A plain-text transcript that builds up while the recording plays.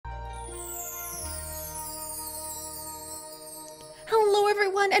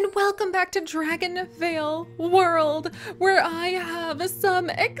everyone, and welcome back to DragonVale World, where I have some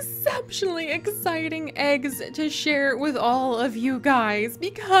exceptionally exciting eggs to share with all of you guys,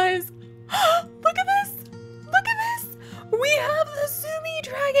 because look at this! Look at this! We have the Sumi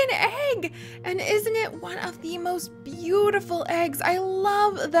dragon egg! And isn't it one of the most beautiful eggs? I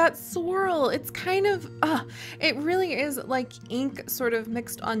love that swirl. It's kind of, it really is like ink sort of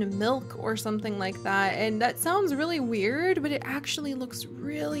mixed on milk or something like that. And that sounds really weird, but it actually looks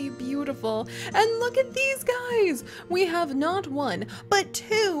really beautiful. And look at these guys! We have not one, but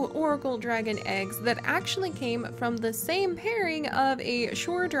two Oracle Dragon eggs that actually came from the same pairing of a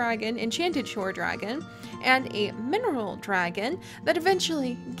shore dragon, enchanted shore dragon, and a mineral dragon that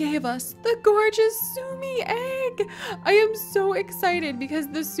eventually gave us the gorgeous Sumi egg. I am so excited because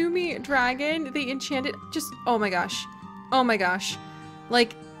the Sumi dragon, the enchanted, just, oh my gosh. Oh my gosh.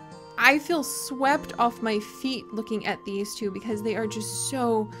 Like, I feel swept off my feet looking at these two because they are just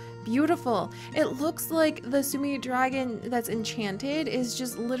so beautiful. It looks like the Sumi dragon that's enchanted is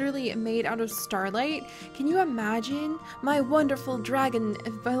just literally made out of starlight. Can you imagine my wonderful dragon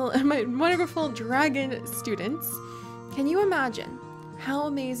students? Can you imagine how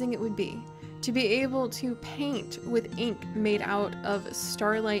amazing it would be to be able to paint with ink made out of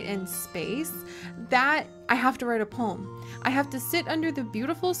starlight and space? That I have to write a poem. I have to sit under the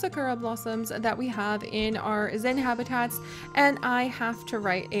beautiful sakura blossoms that we have in our Zen habitats, and I have to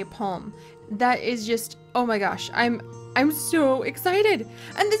write a poem. That is just, oh my gosh, I'm so excited.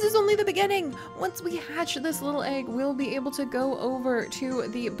 And this is only the beginning. Once we hatch this little egg, we'll be able to go over to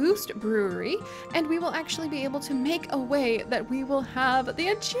the Boost Brewery, and we will actually be able to make a way that we will have the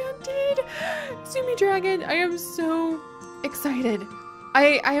enchanted Sumi dragon. I am so excited.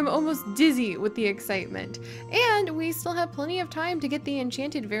 I am almost dizzy with the excitement. And we still have plenty of time to get the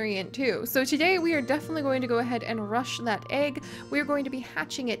enchanted variant too. So today we are definitely going to go ahead and rush that egg. We're going to be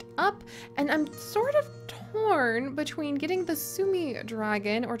hatching it up, and I'm sort of torn between getting the Sumi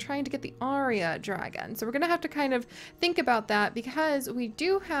dragon or trying to get the Aria dragon. So we're gonna have to kind of think about that, because we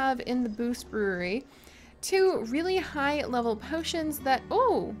do have in the Boost Brewery two really high level potions that,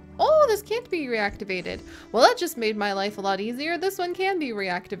 oh, this can't be reactivated. Well, that just made my life a lot easier. This one can be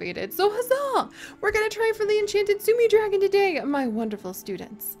reactivated. So huzzah! We're gonna try for the enchanted Sumi dragon today, my wonderful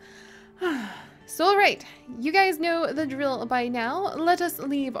students. So alright, you guys know the drill by now. Let us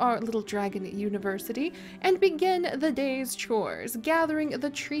leave our little dragon university and begin the day's chores, gathering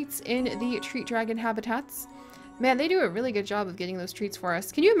the treats in the treat dragon habitats. Man, they do a really good job of getting those treats for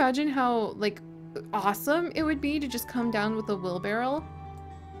us. Can you imagine how, like, awesome it would be to just come down with a wheelbarrow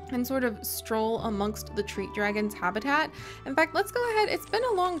and sort of stroll amongst the treat dragon's habitat? In fact, let's go ahead. It's been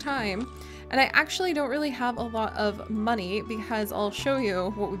a long time, and I actually don't really have a lot of money, because I'll show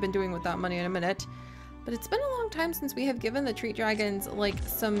you what we've been doing with that money in a minute. But it's been a long time since we have given the treat dragons like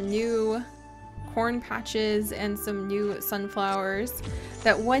some new corn patches and some new sunflowers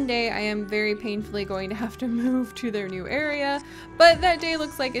that one day I am very painfully going to have to move to their new area, but that day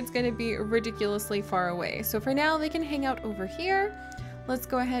looks like it's going to be ridiculously far away. So for now, they can hang out over here. Let's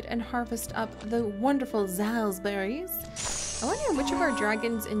go ahead and harvest up the wonderful zazzberries. I wonder which of our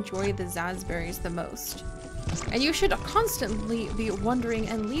dragons enjoy the zazzberries the most. And you should constantly be wondering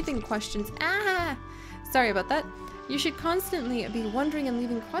and leaving questions. Sorry about that. You should constantly be wondering and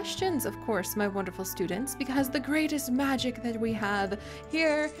leaving questions, of course, my wonderful students, because the greatest magic that we have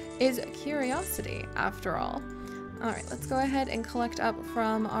here is curiosity, after all. Alright, let's go ahead and collect up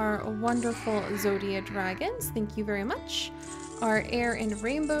from our wonderful Zodia dragons. Thank you very much. Our air and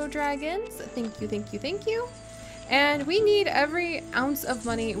rainbow dragons. Thank you, thank you, thank you. And we need every ounce of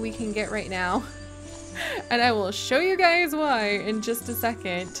money we can get right now. And I will show you guys why in just a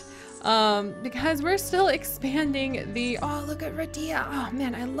second. Because we're still expanding the, oh, look at Radia. Oh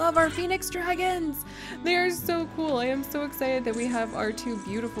man, I love our Phoenix dragons. They are so cool. I am so excited that we have our two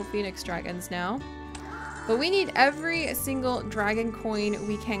beautiful Phoenix dragons now. But we need every single dragon coin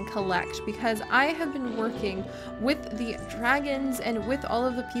we can collect, because I have been working with the dragons and with all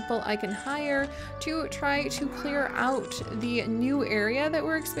of the people I can hire to try to clear out the new area that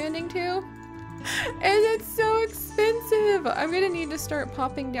we're expanding to. And it's so expensive. I'm gonna need to start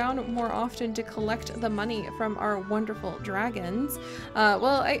popping down more often to collect the money from our wonderful dragons.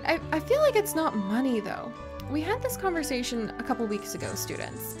 Well, I feel like it's not money though. We had this conversation a couple weeks ago,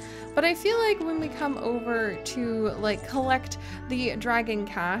 students. But I feel like when we come over to like collect the dragon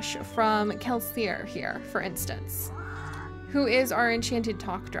cash from Kelsier here, for instance, who is our enchanted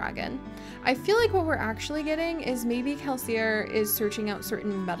talk dragon. I feel like what we're actually getting is maybe Kelsier is searching out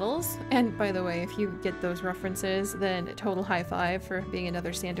certain metals. And by the way, if you get those references, then total high five for being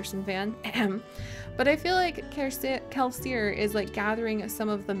another Sanderson fan. But I feel like Kelsier is like gathering some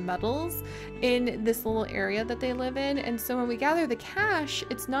of the metals in this little area that they live in. And so when we gather the cash,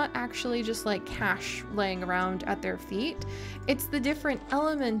 it's not actually just like cash laying around at their feet. It's the different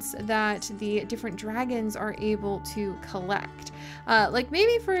elements that the different dragons are able to collect. Like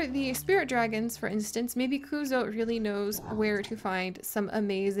maybe for the spirit dragons, for instance, maybe Kuzo really knows where to find some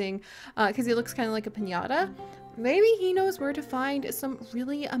amazing, because he looks kind of like a piñata. Maybe he knows where to find some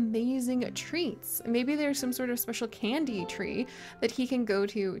really amazing treats. Maybe there's some sort of special candy tree that he can go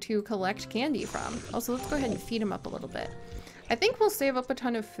to collect candy from. Also, let's go ahead and feed him up a little bit. I think we'll save up a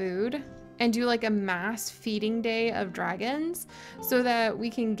ton of food and do like a mass feeding day of dragons so that we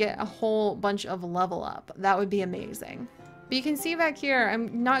can get a whole bunch of level up. That would be amazing. But you can see back here,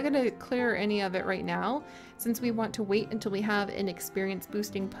 I'm not going to clear any of it right now since we want to wait until we have an experience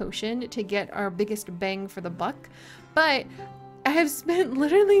boosting potion to get our biggest bang for the buck. But I have spent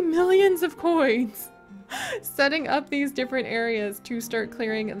literally millions of coins setting up these different areas to start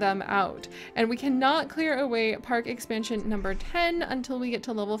clearing them out. And we cannot clear away park expansion number 10 until we get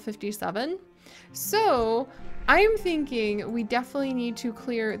to level 57. So I'm thinking we definitely need to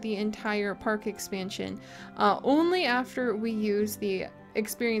clear the entire park expansion only after we use the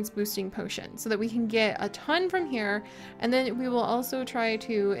experience boosting potion so that we can get a ton from here, and then we will also try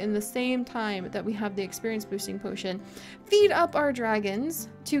to, in the same time that we have the experience boosting potion, feed up our dragons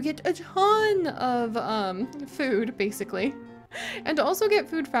to get a ton of food basically, and to also get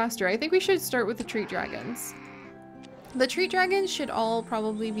food faster. I think we should start with the treat dragons. The treat dragons should all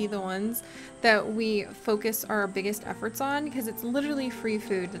probably be the ones that we focus our biggest efforts on because it's literally free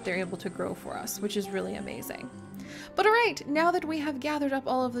food that they're able to grow for us, which is really amazing. But alright, now that we have gathered up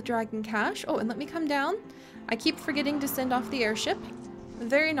all of the dragon cash, oh, and let me come down. I keep forgetting to send off the airship.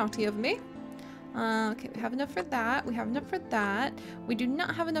 Very naughty of me. Okay, we have enough for that. We have enough for that. We do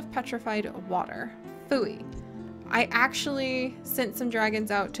not have enough petrified water. Phooey. I actually sent some dragons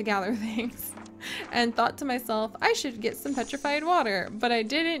out to gather things and thought to myself, I should get some petrified water, but I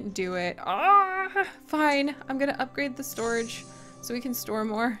didn't do it. Ah, fine. I'm gonna upgrade the storage so we can store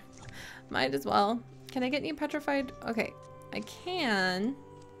more. Might as well. Can I get any petrified? Okay, I can.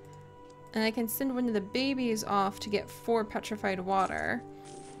 And I can send one of the babies off to get 4 petrified water.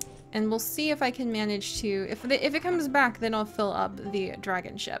 And we'll see if I can manage to, if it comes back, then I'll fill up the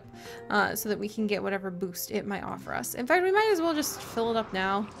dragon ship so that we can get whatever boost it might offer us. In fact, we might as well just fill it up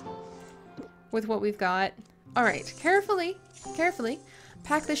now with what we've got. All right, carefully,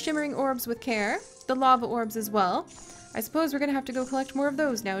 pack the shimmering orbs with care, the lava orbs as well. I suppose we're gonna have to go collect more of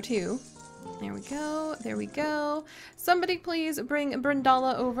those now too. There we go, there we go. Somebody please bring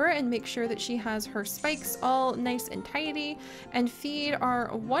Brindala over and make sure that she has her spikes all nice and tidy, and feed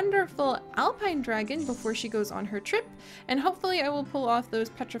our wonderful alpine dragon before she goes on her trip. And hopefully I will pull off those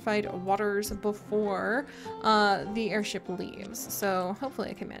petrified waters before the airship leaves. So hopefully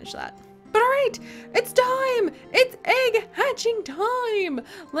I can manage that. But alright, it's time! It's egg hatching time!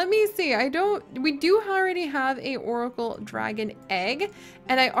 Let me see, we do already have a Oracle Dragon egg,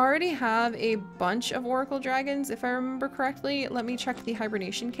 and I already have a bunch of Oracle Dragons, if I remember correctly. Let me check the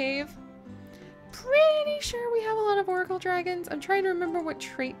hibernation cave. Pretty sure we have a lot of Oracle Dragons. I'm trying to remember what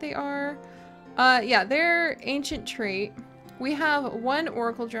trait they are. Yeah, they're ancient trait. We have 1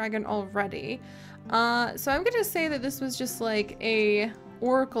 Oracle Dragon already. So I'm gonna say that this was just like a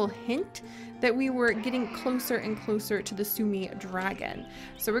Oracle hint that we were getting closer and closer to the Sumi dragon.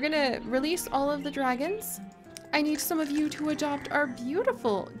 So we're gonna release all of the dragons. I need some of you to adopt our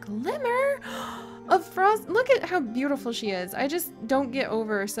beautiful Glimmer of Frost. Look at how beautiful she is. I just don't get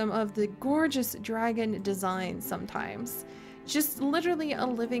over some of the gorgeous dragon designs sometimes. Just literally a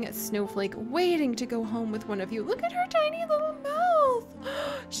living snowflake waiting to go home with one of you. Look at her tiny little mouth.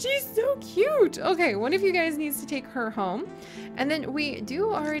 She's so cute. Okay, one of you guys needs to take her home. And then we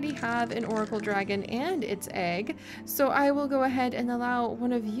do already have an Oracle Dragon and its egg. So I will go ahead and allow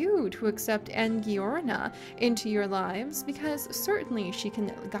one of you to accept Angiorna into your lives, because certainly she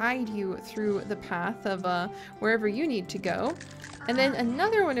can guide you through the path of wherever you need to go. And then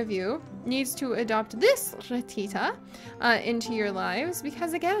another one of you needs to adopt this Ratita into your lives,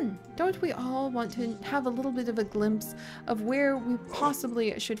 because again, don't we all want to have a little bit of a glimpse of where we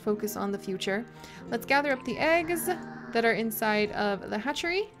possibly should focus on the future? Let's gather up the eggs that are inside of the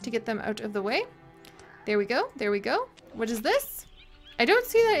hatchery to get them out of the way. There we go, there we go. What is this? I don't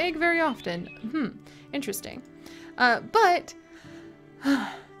see that egg very often. Interesting. But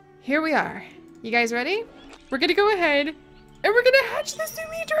here we are. You guys ready? We're gonna go ahead And we're gonna hatch the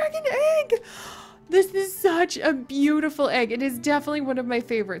Sumi dragon egg. This is such a beautiful egg. It is definitely one of my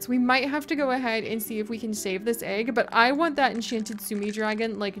favorites. We might have to go ahead and see if we can save this egg, but I want that enchanted Sumi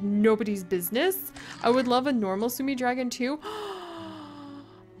dragon like nobody's business. I would love a normal Sumi dragon too.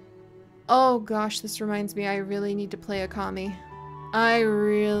 Oh gosh, this reminds me, I really need to play a Kami. I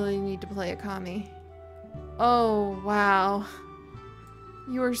really need to play a Kami. Oh, wow.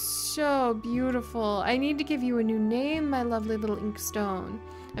 You are so beautiful. I need to give you a new name, my lovely little Inkstone.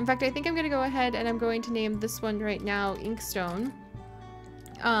 In fact, I think I'm going to go ahead and I'm going to name this one right now Inkstone.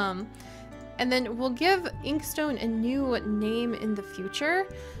 And then we'll give Inkstone a new name in the future.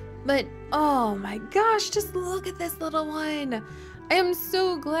 But, oh my gosh, just look at this little one. I am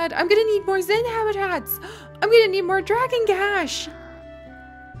so glad. I'm going to need more Zen habitats. I'm going to need more Dragon Cash.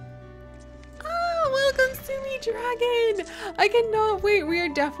 Welcome, Sumi Dragon! I cannot wait. We are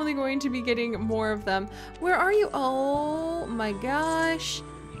definitely going to be getting more of them. Where are you? Oh my gosh.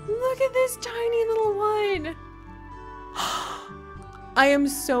 Look at this tiny little one. I am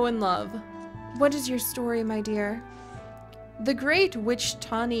so in love. What is your story, my dear? The great witch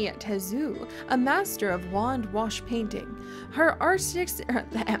Tani Tezu, a master of wand wash painting. Her artistic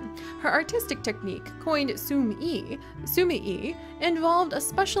technique, coined Sumi-e, involved a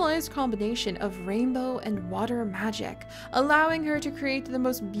specialized combination of rainbow and water magic, allowing her to create the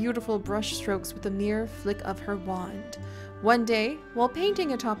most beautiful brush strokes with a mere flick of her wand. One day, while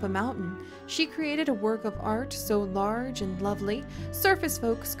painting atop a mountain, she created a work of art so large and lovely, surface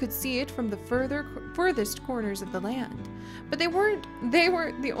folks could see it from the furthest corners of the land. But they weren't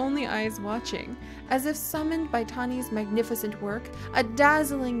the only eyes watching. As if summoned by Tani's magnificent work, a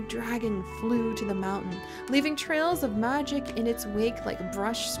dazzling dragon flew to the mountain, leaving trails of magic in its wake like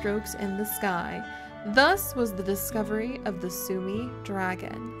brush strokes in the sky. Thus was the discovery of the Sumi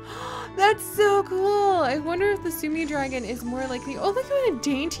dragon. That's so cool! I wonder if the Sumi dragon is more like the— oh, look what a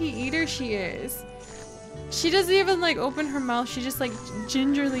dainty eater she is. She doesn't even like open her mouth, she just like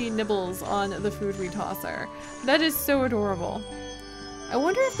gingerly nibbles on the food we toss her. That is so adorable. I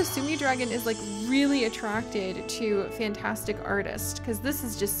wonder if the Sumi dragon is like really attracted to fantastic artists, because this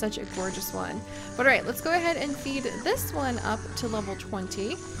is just such a gorgeous one. But alright, let's go ahead and feed this one up to level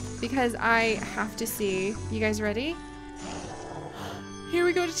 20, because I have to see. You guys ready? Here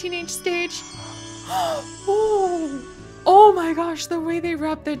we go to teenage stage. Oh my gosh, the way they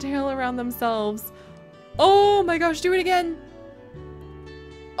wrap their tail around themselves. Oh my gosh, do it again.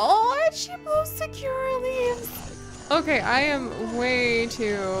 Oh, and she blows secure leaves. Okay, I am way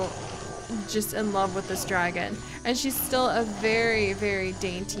too just in love with this dragon. And she's still a very, very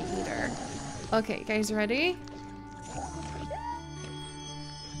dainty eater. Okay, guys, ready?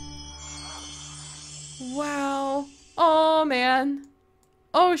 Wow. Oh, man.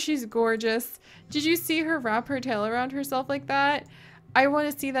 Oh, she's gorgeous. Did you see her wrap her tail around herself like that? I want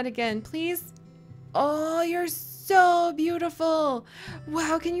to see that again, please. Oh, you're so beautiful.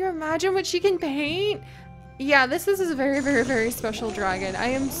 Wow, can you imagine what she can paint? Yeah, this is a very, very, very special dragon.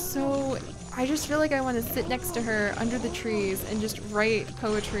 I just feel like I want to sit next to her under the trees and just write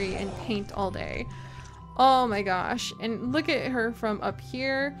poetry and paint all day. Oh my gosh. And look at her from up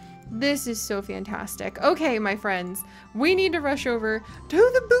here. This is so fantastic. Okay, my friends, we need to rush over to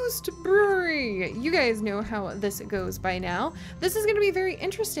the Boost Brewery. You guys know how this goes by now. This is going to be very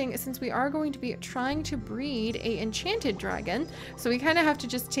interesting since we are going to be trying to breed a enchanted dragon. So we kind of have to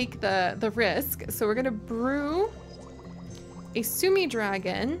just take the risk. So we're going to brew a Sumi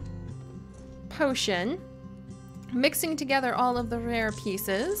dragon potion, mixing together all of the rare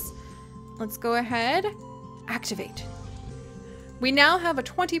pieces. Let's go ahead, activate. We now have a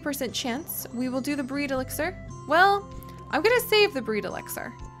 20% chance we will do the breed elixir. Well, I'm gonna save the breed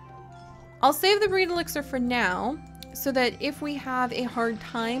elixir. I'll save the breed elixir for now, so that if we have a hard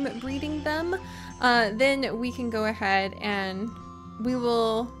time breeding them, then we can go ahead and we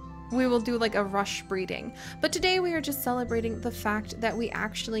will do like a rush breeding. But today we are just celebrating the fact that we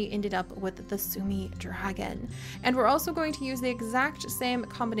actually ended up with the Sumi dragon. And we're also going to use the exact same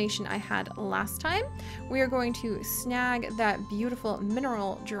combination I had last time. We are going to snag that beautiful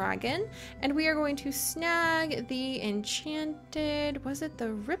mineral dragon, and we are going to snag the enchanted— was it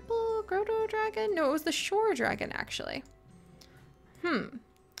the Ripple Grotto dragon? No, it was the Shore dragon actually.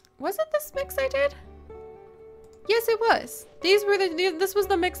 Was it this mix I did? Yes, it was. This was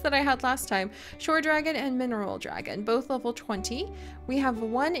the mix that I had last time. Shore Dragon and Mineral Dragon, both level 20. We have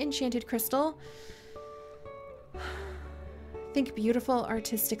one enchanted crystal. Think beautiful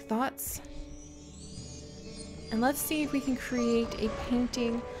artistic thoughts. And let's see if we can create a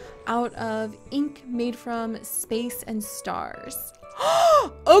painting out of ink made from space and stars.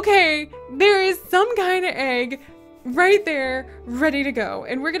 Okay, there is some kind of egg right there, ready to go.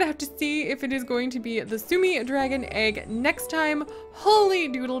 And we're gonna have to see if it is going to be the Sumi dragon egg next time. Holy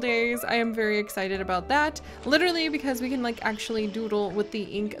doodle days. I am very excited about that. Literally because we can like actually doodle with the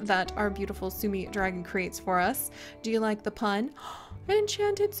ink that our beautiful Sumi dragon creates for us. Do you like the pun? An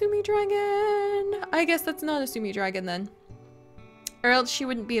enchanted Sumi dragon. I guess that's not a Sumi dragon then. Or else she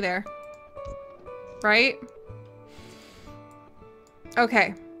wouldn't be there. Right?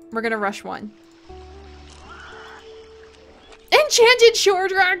 Okay, we're gonna rush one. Enchanted shore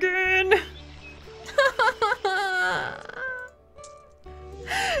dragon!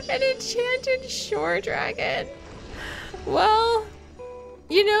 An enchanted shore dragon. Well,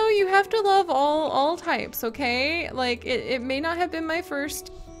 you know, you have to love all types, okay? Like, it may not have been my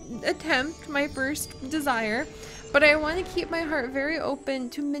first attempt, my first desire, but I want to keep my heart very open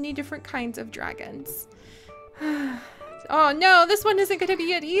to many different kinds of dragons. Oh no, this one isn't gonna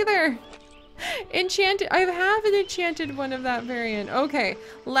be it either. Enchanted, I have an enchanted one of that variant. Okay,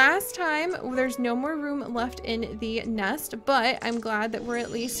 last time there's no more room left in the nest, but I'm glad that we're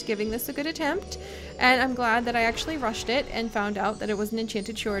at least giving this a good attempt, and I'm glad that I actually rushed it and found out that it was an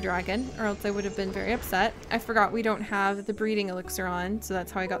enchanted shore dragon, or else I would have been very upset. I forgot we don't have the breeding elixir on, so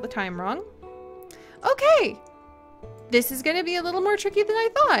that's how I got the time wrong. Okay, this is gonna be a little more tricky than I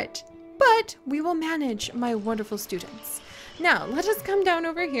thought, but we will manage, my wonderful students. Now, let us come down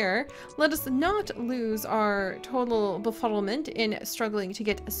over here. Let us not lose our total befuddlement in struggling to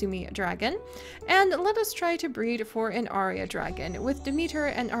get a Sumi dragon. And let us try to breed for an Aria dragon with Demeter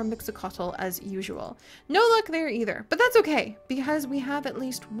and our Mixicotl as usual. No luck there either, but that's okay because we have at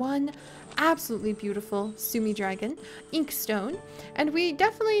least one absolutely beautiful Sumi dragon, Inkstone. And we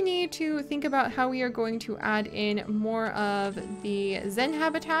definitely need to think about how we are going to add in more of the Zen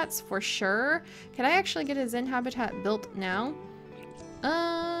habitats for sure. Can I actually get a Zen habitat built now?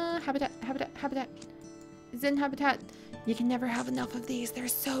 Habitat. Zen habitat. You can never have enough of these. They're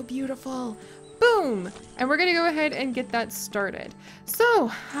so beautiful. Boom! And we're gonna go ahead and get that started.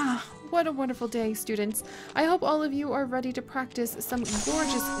 So, what a wonderful day, students. I hope all of you are ready to practice some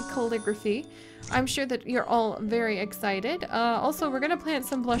gorgeous calligraphy. I'm sure that you're all very excited. Also, we're gonna plant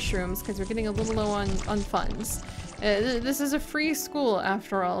some mushrooms because we're getting a little low on funds. This is a free school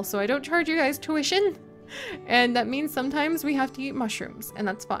after all, so I don't charge you guys tuition. And that means sometimes we have to eat mushrooms, and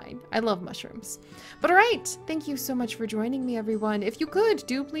that's fine. I love mushrooms. But alright, thank you so much for joining me, everyone. If you could,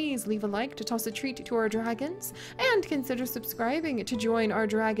 do please leave a like to toss a treat to our dragons, and consider subscribing to join our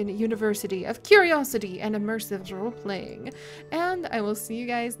Dragon University of Curiosity and Immersive Role-Playing. And I will see you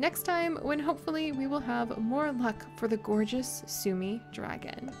guys next time when hopefully we will have more luck for the gorgeous Sumi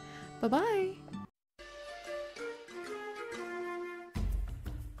dragon. Bye-bye!